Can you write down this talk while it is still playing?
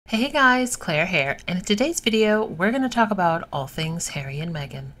Hey guys, Claire here, and in today's video we're going to talk about all things Harry and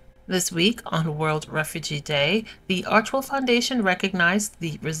Meghan. This week on World Refugee Day, the Archewell Foundation recognized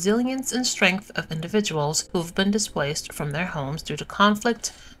the resilience and strength of individuals who've been displaced from their homes due to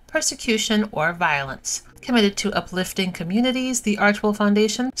conflict, persecution, or violence. Committed to uplifting communities, the Archewell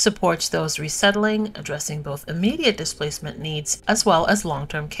Foundation supports those resettling, addressing both immediate displacement needs as well as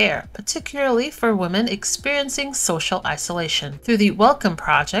long-term care, particularly for women experiencing social isolation. Through the Welcome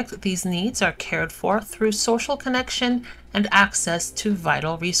Project, these needs are cared for through social connection and access to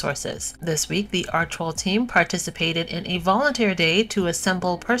vital resources. This week, the Archewell team participated in a volunteer day to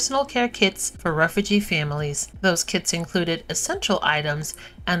assemble personal care kits for refugee families. Those kits included essential items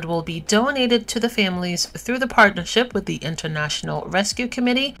and will be donated to the families through the partnership with the International Rescue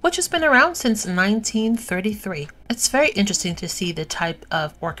Committee, which has been around since 1933. It's very interesting to see the type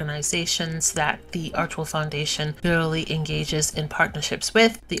of organizations that the Archewell Foundation really engages in partnerships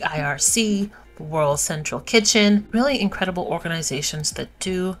with, the IRC, the World Central Kitchen, really incredible organizations that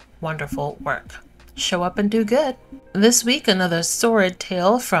do wonderful work. Show up and do good. This week, another sordid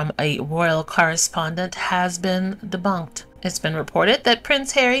tale from a royal correspondent has been debunked. It's been reported that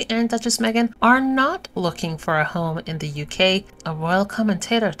Prince Harry and Duchess Meghan are not looking for a home in the UK. A royal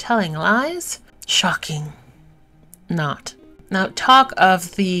commentator telling lies? Shocking. Not. Now, talk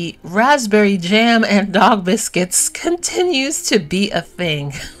of the raspberry jam and dog biscuits continues to be a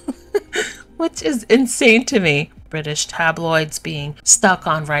thing, which is insane to me. British tabloids being stuck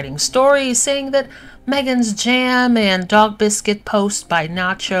on writing stories saying that Meghan's jam and dog biscuit post by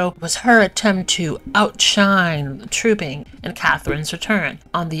Nacho was her attempt to outshine the trooping in Catherine's return.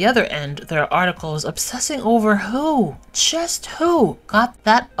 On the other end, there are articles obsessing over who, just who, got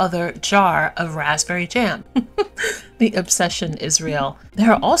that other jar of raspberry jam. The obsession is real.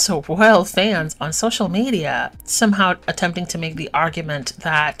 There are also royal fans on social media somehow attempting to make the argument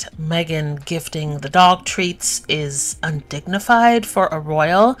that Meghan gifting the dog treats is undignified for a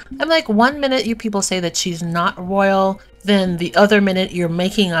royal. I'm like, one minute you people say that she's not royal, then the other minute you're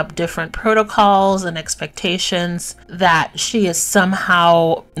making up different protocols and expectations that she is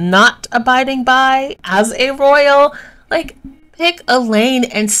somehow not abiding by as a royal. Like, pick a lane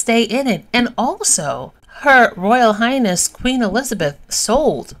and stay in it. And also, Her Royal Highness Queen Elizabeth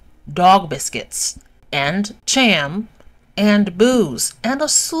sold dog biscuits and jam and booze and a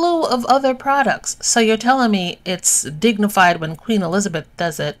slew of other products. So you're telling me it's dignified when Queen Elizabeth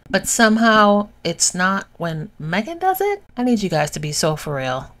does it, but somehow it's not when Meghan does it? I need you guys to be so for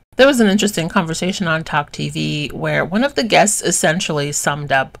real. There was an interesting conversation on Talk TV where one of the guests essentially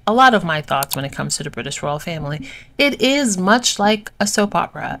summed up a lot of my thoughts when it comes to the British royal family. It is much like a soap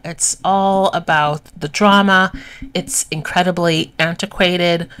opera. It's all about the drama. It's incredibly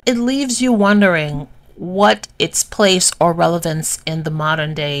antiquated. It leaves you wondering what its place or relevance in the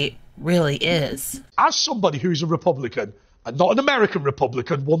modern day really is. As somebody who's a Republican, and not an American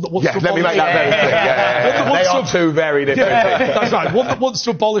Republican, one that wants to abolish... let me make that very clear. They are two very different things. That's right, one that wants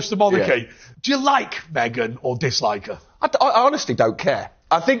to abolish the monarchy. Do you like Meghan or dislike her? I honestly don't care.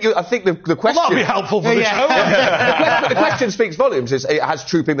 I think the question... Well, that'll be helpful for the show. The question speaks volumes. Is has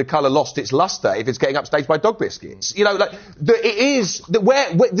Trooping the Colour lost its lustre if it's getting upstaged by dog biscuits? You know, like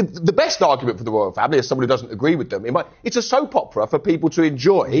the best argument for the royal family, as someone who doesn't agree with them, it's a soap opera for people to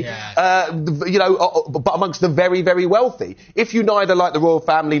enjoy. But amongst the very, very wealthy. If you neither like the royal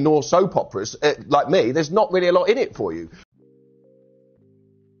family nor soap operas, like me, there's not really a lot in it for you.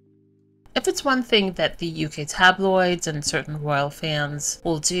 If it's one thing that the UK tabloids and certain royal fans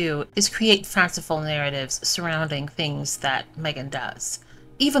will do is create fanciful narratives surrounding things that Meghan does.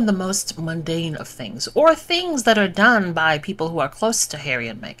 Even the most mundane of things, or things that are done by people who are close to Harry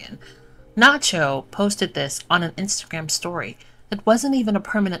and Meghan. Nacho posted this on an Instagram story. It wasn't even a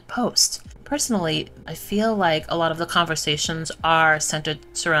permanent post. Personally, I feel like a lot of the conversations are centered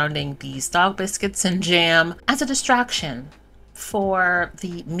surrounding these dog biscuits and jam as a distraction for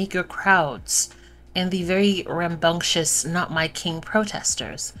the meager crowds and the very rambunctious Not My King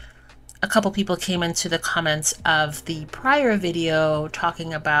protesters. A couple people came into the comments of the prior video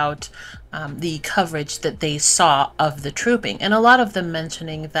talking about the coverage that they saw of the trooping, and a lot of them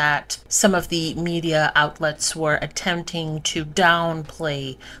mentioning that some of the media outlets were attempting to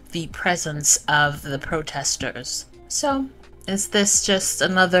downplay the presence of the protesters. So, is this just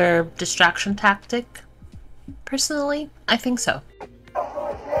another distraction tactic? Personally, I think so.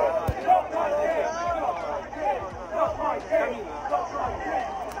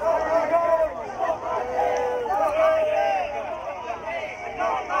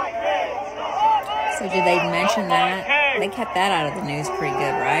 So did they mention that? They kept that out of the news pretty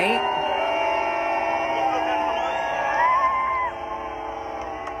good, right?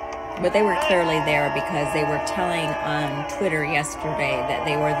 But they were clearly there because they were telling on Twitter yesterday that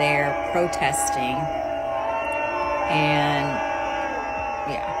they were there protesting. And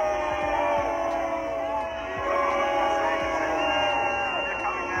yeah.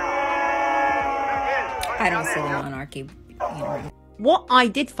 I don't see the monarchy, What I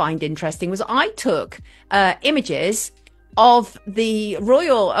did find interesting was I took images of the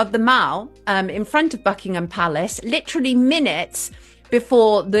Mall in front of Buckingham Palace, literally minutes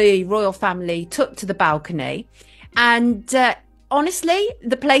before the royal family took to the balcony. And honestly,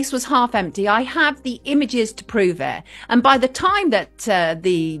 the place was half empty. I have the images to prove it. And by the time that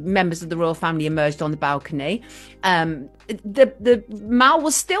the members of the royal family emerged on the balcony, the Mall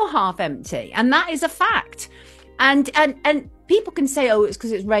was still half empty. And that is a fact. And people can say, oh, it's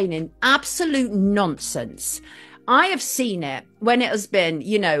because it's raining. Absolute nonsense. I have seen it when it has been,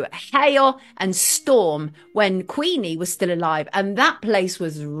 hail and storm when Queenie was still alive, and that place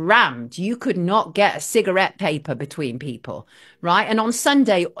was rammed. You could not get a cigarette paper between people, right? And on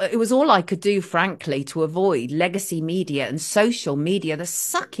Sunday, it was all I could do, frankly, to avoid legacy media and social media. The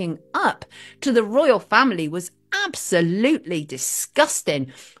sucking up to the royal family was absolutely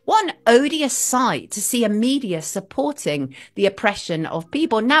disgusting. One odious sight to see a media supporting the oppression of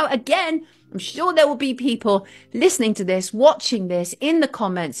people. Now, again, I'm sure there will be people listening to this, watching this in the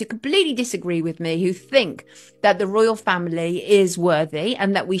comments who completely disagree with me, who think that the royal family is worthy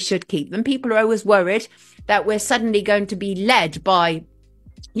and that we should keep them. People are always worried that we're suddenly going to be led by,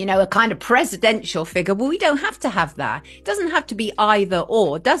 a kind of presidential figure. Well, we don't have to have that. It doesn't have to be either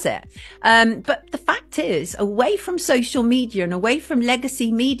or, does it? But the fact is, away from social media and away from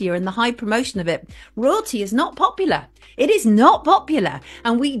legacy media and the high promotion of it, royalty is not popular. It is not popular.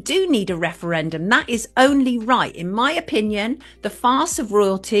 And we do need a referendum. That is only right. In my opinion, the farce of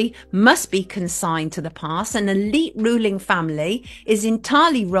royalty must be consigned to the past. An elite ruling family is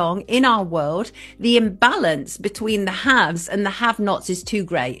entirely wrong in our world. The imbalance between the haves and the have-nots is too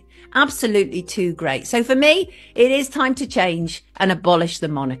great. Absolutely too great. So for me, it is time to change and abolish the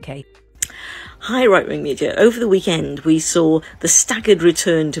monarchy. Hi, right-wing media. Over the weekend, we saw the staggered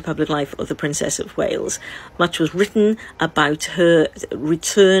return to public life of the Princess of Wales. Much was written about her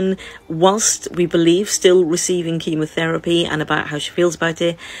return whilst, we believe, still receiving chemotherapy and about how she feels about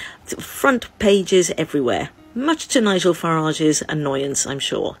it. Front pages everywhere. Much to Nigel Farage's annoyance, I'm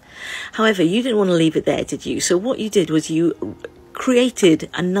sure. However, you didn't want to leave it there, did you? So what you did was you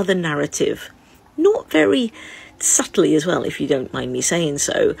created another narrative, not very subtly as well, if you don't mind me saying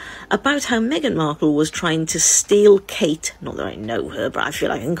so, about how Meghan Markle was trying to steal Kate, not that I know her, but I feel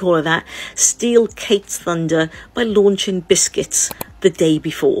like I can call her that, steal Kate's thunder by launching Biscuits the day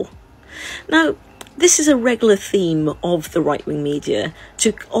before. Now, this is a regular theme of the right-wing media,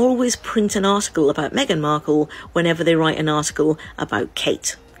 to always print an article about Meghan Markle whenever they write an article about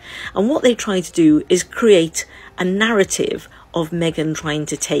Kate. And what they try to do is create a narrative of Meghan trying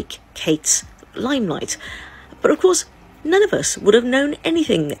to take Kate's limelight. But of course, none of us would have known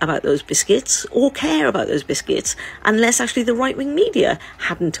anything about those biscuits or care about those biscuits unless actually the right-wing media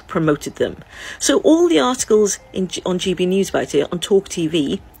hadn't promoted them. So all the articles on GB News about it, on Talk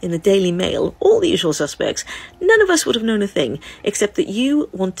TV, in the Daily Mail, all the usual suspects, none of us would have known a thing, except that you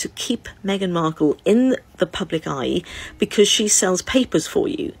want to keep Meghan Markle in the public eye because she sells papers for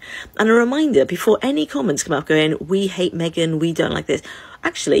you. And a reminder, before any comments come up going, we hate Meghan, we don't like this.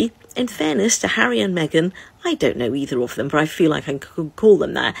 Actually, in fairness to Harry and Meghan, I don't know either of them, but I feel like I could call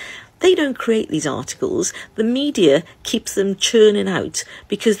them that. They don't create these articles. The media keeps them churning out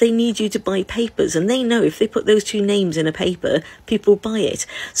because they need you to buy papers, and they know if they put those two names in a paper, people buy it.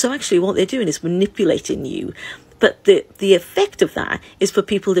 So actually what they're doing is manipulating you. But the effect of that is for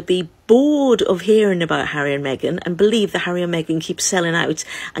people to be bored of hearing about Harry and Meghan and believe that Harry and Meghan keep selling out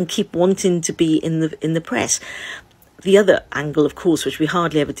and keep wanting to be in the press. The other angle, of course, which we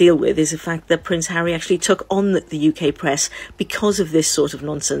hardly ever deal with, is the fact that Prince Harry actually took on the UK press because of this sort of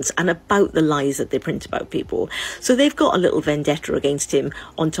nonsense and about the lies that they print about people. So they've got a little vendetta against him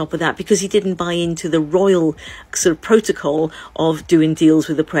on top of that because he didn't buy into the royal sort of protocol of doing deals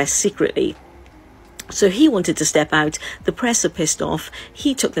with the press secretly. So he wanted to step out. The press are pissed off.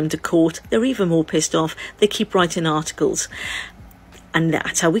 He took them to court. They're even more pissed off. They keep writing articles. And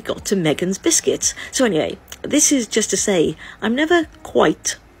that's how we got to Meghan's biscuits. So anyway, this is just to say, I'm never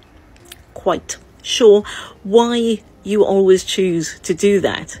quite sure why you always choose to do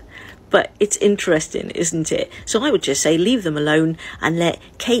that. But it's interesting, isn't it? So I would just say leave them alone and let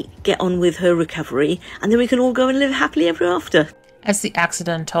Kate get on with her recovery, and then we can all go and live happily ever after. As the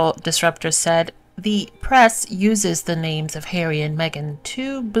accidental disruptor said, the press uses the names of Harry and Meghan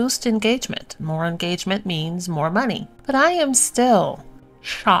to boost engagement. More engagement means more money. But I am still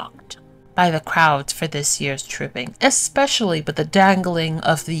shocked by the crowds for this year's trooping, especially with the dangling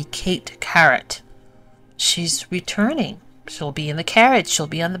of the Kate carrot. She's returning. She'll be in the carriage. She'll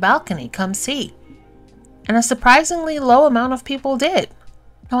be on the balcony. Come see. And a surprisingly low amount of people did.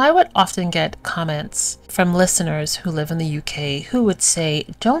 Now, I would often get comments from listeners who live in the UK who would say,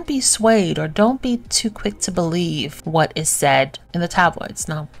 don't be swayed or don't be too quick to believe what is said in the tabloids.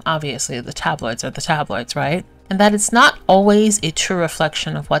 Now, obviously, the tabloids are the tabloids, right? And that it's not always a true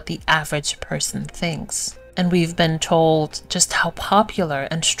reflection of what the average person thinks. And we've been told just how popular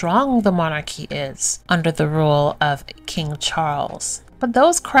and strong the monarchy is under the rule of King Charles. But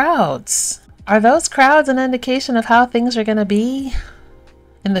those crowds, are those crowds an indication of how things are going to be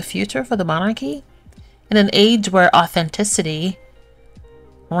in the future for the monarchy? In an age where authenticity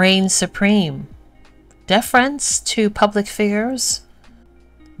reigns supreme, deference to public figures,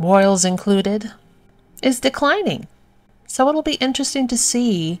 royals included, is declining. So it'll be interesting to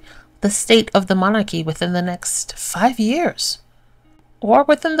see the state of the monarchy within the next 5 years, or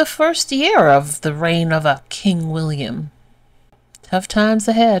within the first year of the reign of a King William. Tough times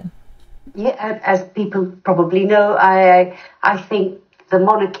ahead. Yeah, as people probably know, I think the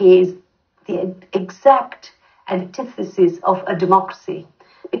monarchy is the exact antithesis of a democracy,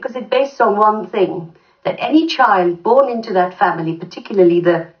 because it's based on one thing, that any child born into that family, particularly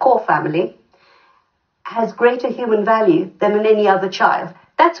the core family, has greater human value than any other child.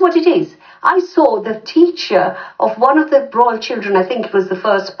 That's what it is. I saw the teacher of one of the royal children, I think it was the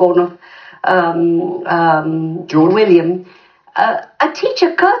firstborn of George William, a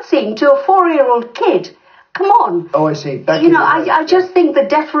teacher curtsying to a 4-year-old kid. Come on. Oh, I see. I just think the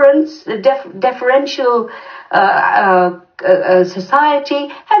deferential society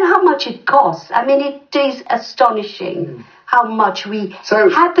and how much it costs. I mean, it is astonishing how much we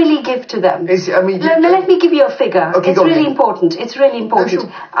happily give to them. Let me give you a figure. Okay, it's really important. It's really important.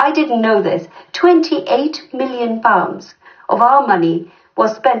 Sure. I didn't know this. £28 million of our money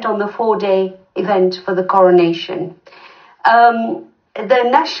was spent on the 4-day event for the coronation. The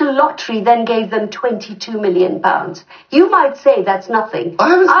National Lottery then gave them £22 million. You might say that's nothing.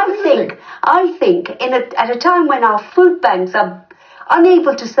 I think at a time when our food banks are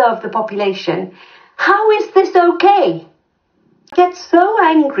unable to serve the population, how is this okay? I get so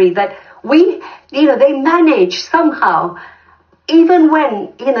angry that they manage somehow, even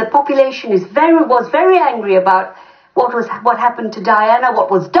when the population was very angry about what happened to Diana, what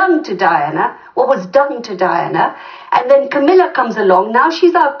was done to Diana, and then Camilla comes along. Now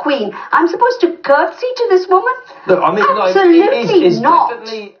she's our queen. I'm supposed to curtsy to this woman? No, I mean, absolutely not.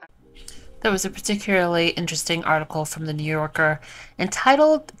 There was a particularly interesting article from the New Yorker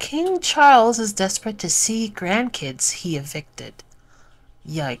entitled, "King Charles is desperate to see grandkids he evicted."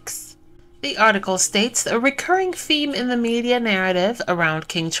 Yikes. The article states that a recurring theme in the media narrative around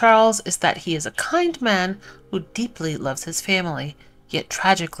King Charles is that he is a kind man who deeply loves his family, yet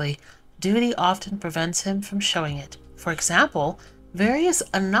tragically, duty often prevents him from showing it. For example, various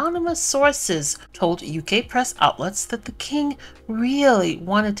anonymous sources told UK press outlets that the king really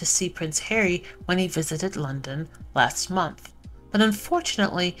wanted to see Prince Harry when he visited London last month. But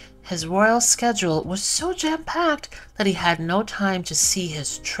unfortunately, his royal schedule was so jam-packed that he had no time to see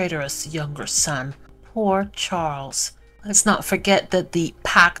his traitorous younger son. Poor Charles. Let's not forget that the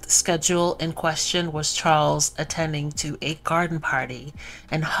packed schedule in question was Charles attending to a garden party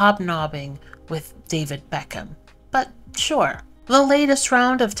and hobnobbing with David Beckham. But sure, the latest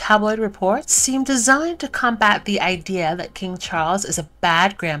round of tabloid reports seem designed to combat the idea that King Charles is a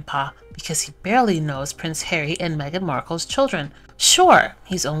bad grandpa because he barely knows Prince Harry and Meghan Markle's children. Sure,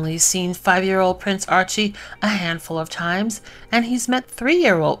 he's only seen 5-year-old Prince Archie a handful of times, and he's met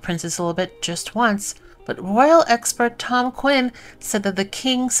 3-year-old Princess Elizabeth just once, but royal expert Tom Quinn said that the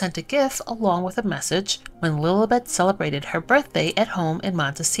king sent a gift along with a message when Lilibet celebrated her birthday at home in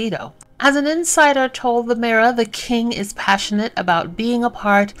Montecito. As an insider told the Mirror, the king is passionate about being a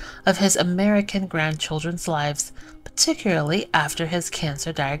part of his American grandchildren's lives, particularly after his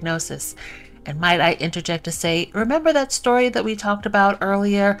cancer diagnosis. And might I interject to say, remember that story that we talked about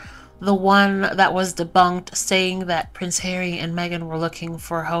earlier? The one that was debunked saying that Prince Harry and Meghan were looking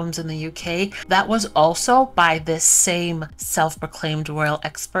for homes in the UK? That was also by this same self-proclaimed royal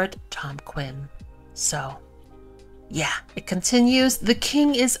expert, Tom Quinn. So, yeah, it continues. The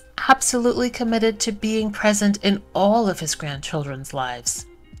king is absolutely committed to being present in all of his grandchildren's lives.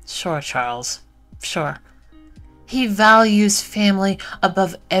 Sure, Charles. Sure. He values family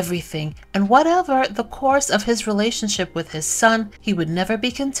above everything, and whatever the course of his relationship with his son, he would never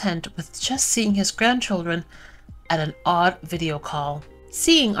be content with just seeing his grandchildren at an odd video call.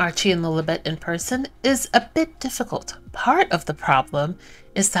 Seeing Archie and Lilibet in person is a bit difficult. Part of the problem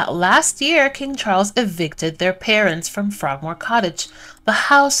is that last year King Charles evicted their parents from Frogmore Cottage, the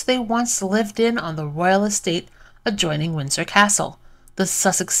house they once lived in on the royal estate adjoining Windsor Castle. The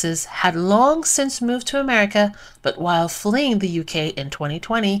Sussexes had long since moved to America, but while fleeing the UK in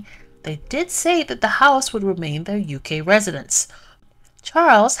 2020, they did say that the house would remain their UK residence.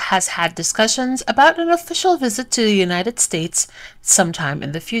 Charles has had discussions about an official visit to the United States sometime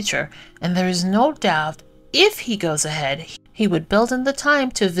in the future, and there is no doubt if he goes ahead, he would build in the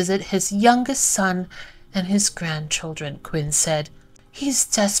time to visit his youngest son and his grandchildren, Quinn said. He's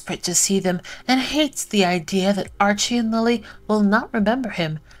desperate to see them and hates the idea that Archie and Lily will not remember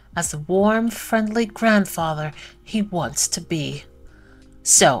him as the warm, friendly grandfather he wants to be.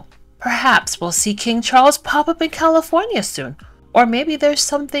 So, perhaps we'll see King Charles pop up in California soon. Or maybe there's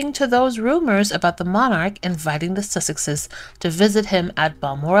something to those rumors about the monarch inviting the Sussexes to visit him at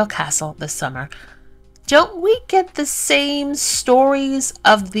Balmoral Castle this summer. Don't we get the same stories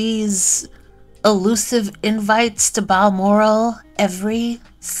of these elusive invites to Balmoral every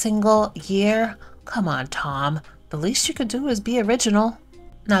single year? Come on, Tom. The least you could do is be original.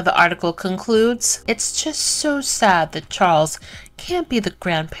 Now the article concludes, it's just so sad that Charles can't be the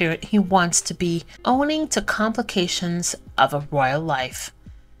grandparent he wants to be, owning to complications of a royal life,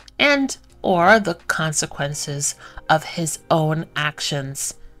 and or the consequences of his own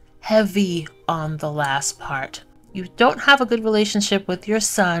actions. Heavy on the last part. You don't have a good relationship with your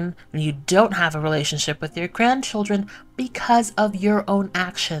son, and you don't have a relationship with your grandchildren because of your own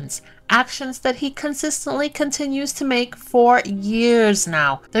actions. Actions that he consistently continues to make for years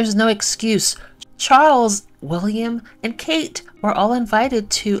now. There's no excuse. Charles, William, and Kate were all invited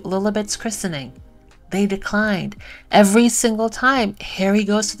to Lilibet's christening. They declined. Every single time Harry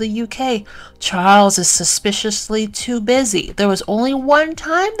goes to the UK, Charles is suspiciously too busy. There was only one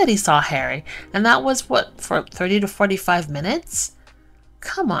time that he saw Harry, and that was, what, for 30 to 45 minutes?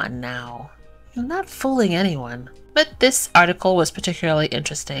 Come on now. You're not fooling anyone. But this article was particularly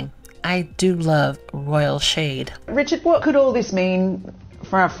interesting. I do love royal shade. Richard, what could all this mean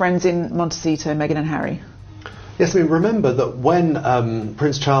for our friends in Montecito, Meghan and Harry? Yes, I mean, remember that when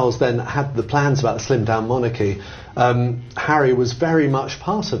Prince Charles then had the plans about the slimmed down monarchy, Harry was very much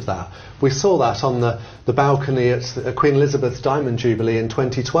part of that. We saw that on the balcony at Queen Elizabeth's Diamond Jubilee in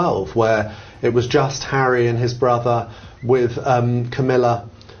 2012, where it was just Harry and his brother with Camilla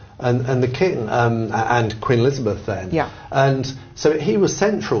and the King and Queen Elizabeth then. Yeah. And so he was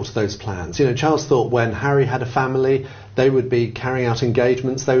central to those plans. You know, Charles thought when Harry had a family, they would be carrying out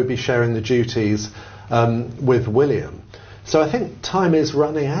engagements, they would be sharing the duties with William. So I think time is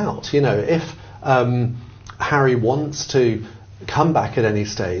running out. You know, if Harry wants to come back at any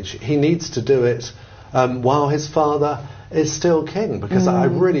stage, he needs to do it while his father is still king, because I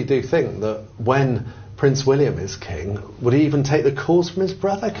really do think that when Prince William is king, would he even take the calls from his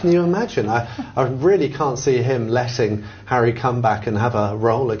brother? Can you imagine? I really can't see him letting Harry come back and have a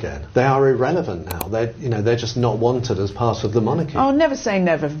role again. They are irrelevant now. They're just not wanted as part of the monarchy. Oh, never say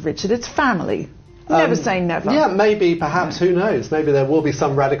never, Richard. It's family. Never say never. Yeah, maybe, perhaps, who knows? Maybe there will be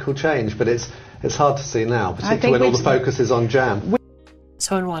some radical change, but it's hard to see now, particularly when all the focus is on Jam.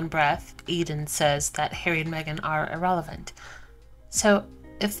 So in one breath, Eden says that Harry and Meghan are irrelevant. So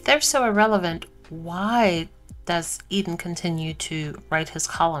if they're so irrelevant, why does Eden continue to write his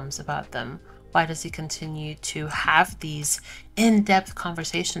columns about them? Why does he continue to have these in-depth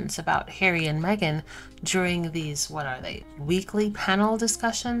conversations about Harry and Meghan during these, what are they, weekly panel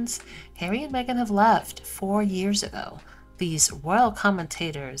discussions? Harry and Meghan have left 4 years ago. These royal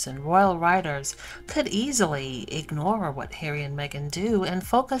commentators and royal writers could easily ignore what Harry and Meghan do and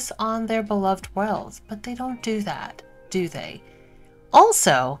focus on their beloved royals, but they don't do that, do they?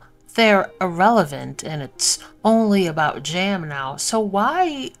 Also, they're irrelevant and it's only about Jam now, so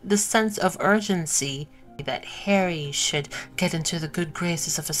why the sense of urgency that Harry should get into the good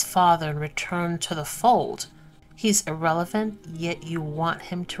graces of his father and return to the fold? He's irrelevant, yet you want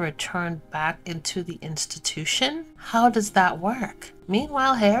him to return back into the institution? How does that work?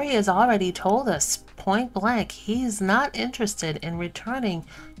 Meanwhile, Harry has already told us point blank he's not interested in returning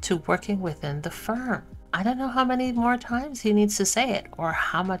to working within the firm. I don't know how many more times he needs to say it, or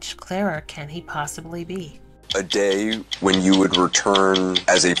how much clearer can he possibly be. A day when you would return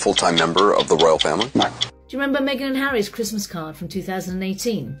as a full-time member of the royal family? No. Do you remember Meghan and Harry's Christmas card from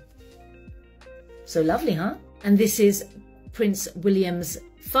 2018? So lovely, huh? And this is Prince William's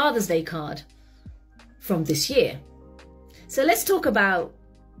Father's Day card from this year. So let's talk about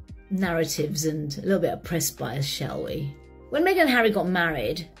narratives and a little bit of press bias, shall we? When Meghan and Harry got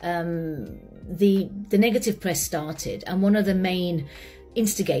married, the negative press started, and one of the main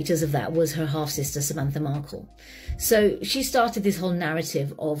instigators of that was her half-sister Samantha Markle. So she started this whole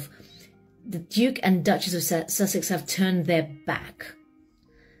narrative of the Duke and Duchess of Sussex have turned their back.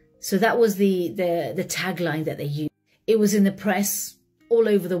 So that was the tagline that they used. It was in the press all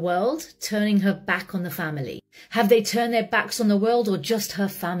over the world, turning her back on the family. Have they turned their backs on the world or just her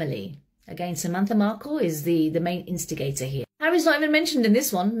family? Again, Samantha Markle is the main instigator here. Harry's not even mentioned in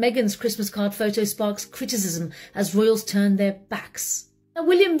this one. Meghan's Christmas card photo sparks criticism as royals turn their backs. Now,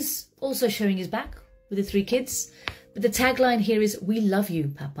 William's also showing his back with the 3 kids, but the tagline here is, "We love you,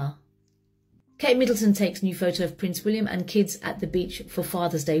 Papa." Kate Middleton takes new photo of Prince William and kids at the beach for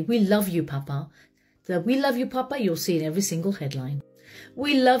Father's Day. "We love you, Papa." The "We love you, Papa" you'll see in every single headline.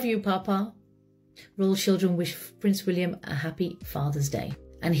 "We love you, Papa." Royal children wish Prince William a happy Father's Day.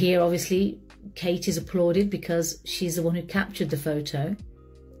 And here, obviously, Kate is applauded because she's the one who captured the photo.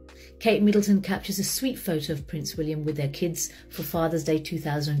 Kate Middleton captures a sweet photo of Prince William with their kids for Father's Day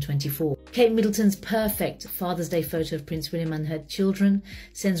 2024. Kate Middleton's perfect Father's Day photo of Prince William and her children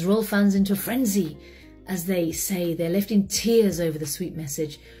sends royal fans into a frenzy as they say they're left in tears over the sweet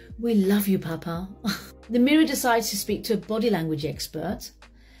message, "We love you, Papa." The Mirror decides to speak to a body language expert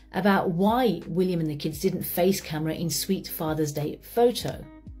about why William and the kids didn't face camera in sweet Father's Day photo.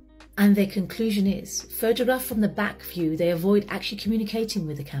 And their conclusion is, photographed from the back view, they avoid actually communicating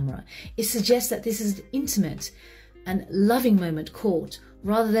with the camera. It suggests that this is an intimate and loving moment caught,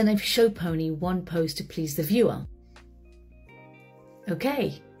 rather than a show pony one pose to please the viewer.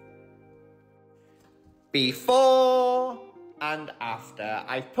 Okay. Before and after.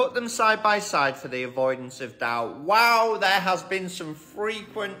 I've put them side by side for the avoidance of doubt. Wow, there has been some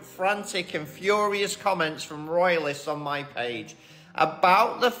frequent, frantic and furious comments from royalists on my page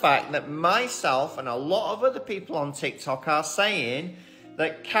about the fact that myself and a lot of other people on TikTok are saying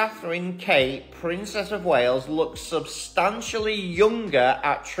that Catherine Kate, Princess of Wales, looks substantially younger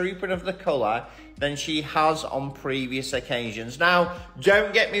at Trooping of the Colour than she has on previous occasions. Now,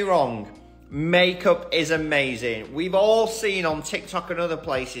 don't get me wrong, makeup is amazing. We've all seen on TikTok and other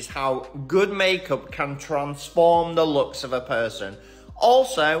places how good makeup can transform the looks of a person.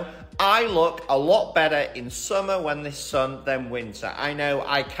 Also, I look a lot better in summer when there's sun than winter. I know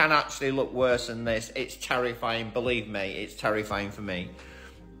I can actually look worse than this. It's terrifying, believe me, it's terrifying for me.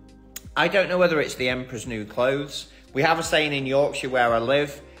 I don't know whether it's the Emperor's new clothes. We have a saying in Yorkshire where I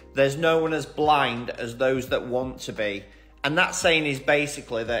live, there's no one as blind as those that want to be. And that saying is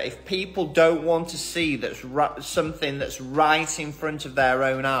basically that if people don't want to see something that's right in front of their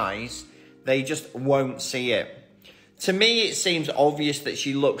own eyes, they just won't see it. To me, it seems obvious that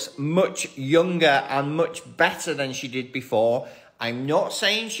she looks much younger and much better than she did before. I'm not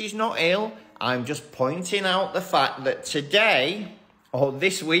saying she's not ill. I'm just pointing out the fact that today, or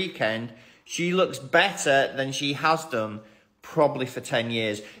this weekend, she looks better than she has done probably for 10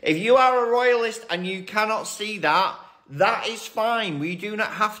 years. If you are a royalist and you cannot see that, that is fine. We do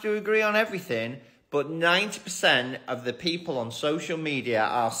not have to agree on everything. But 90% of the people on social media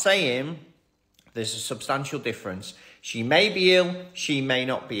are saying there's a substantial difference. She may be ill, she may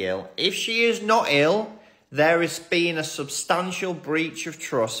not be ill. If she is not ill, there has been a substantial breach of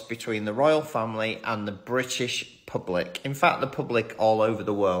trust between the royal family and the British public. In fact, the public all over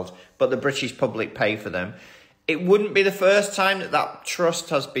the world, but the British public pay for them. It wouldn't be the first time that that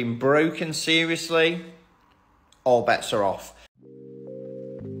trust has been broken seriously. All bets are off.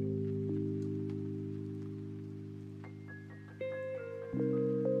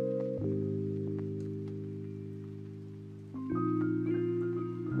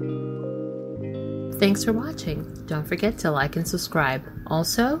 Thanks for watching. Don't forget to like and subscribe.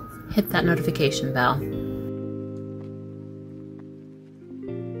 Also, hit that notification bell.